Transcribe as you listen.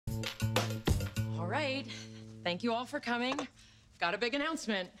right. Thank you all for coming. Got a big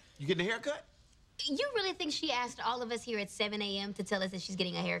announcement. You getting a haircut? You really think she asked all of us here at 7 a.m. to tell us that she's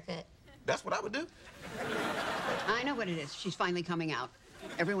getting a haircut? That's what I would do. I know what it is. She's finally coming out.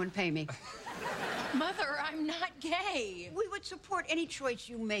 Everyone pay me. Mother, I'm not gay. We would support any choice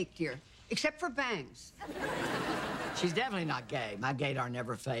you make, dear, except for bangs. She's definitely not gay. My gaydar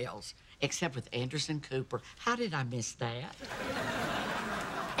never fails. Except with Anderson Cooper. How did I miss that?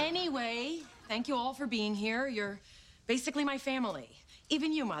 Anyway, thank you all for being here. You're basically my family.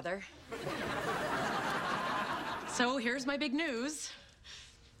 Even you, Mother. So here's my big news.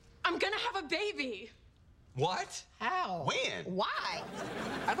 I'm gonna have a baby. What? How? When? Why?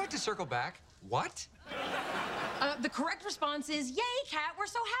 I'd like to circle back. What? The correct response is, yay, Kat, we're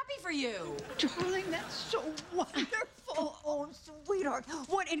so happy for you. Darling, that's so wonderful. Oh, sweetheart,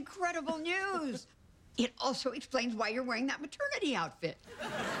 what incredible news. It also explains why you're wearing that maternity outfit.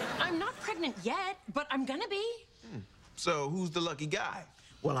 I'm not pregnant yet, but I'm gonna be. So who's the lucky guy?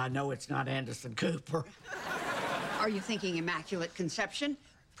 Well, I know it's not Anderson Cooper. Are you thinking immaculate conception?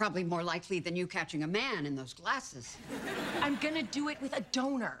 Probably more likely than you catching a man in those glasses. I'm gonna do it with a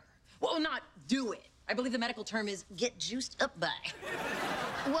donor. Well, not do it. I believe the medical term is get juiced up by.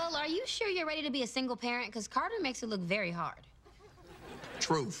 Well, are you sure you're ready to be a single parent? Because Carter makes it look very hard.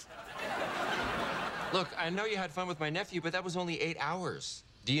 Truth. Look, I know you had fun with my nephew, but that was only 8 hours.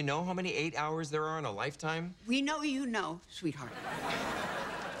 Do you know how many 8 hours there are in a lifetime? We know you know, sweetheart.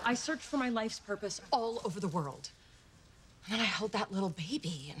 I searched for my life's purpose all over the world. And then I held that little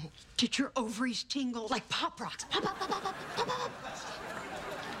baby and Did your ovaries tingle? like pop rocks. Pop, pop, pop, pop, pop, pop.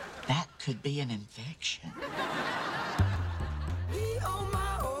 That could be an infection.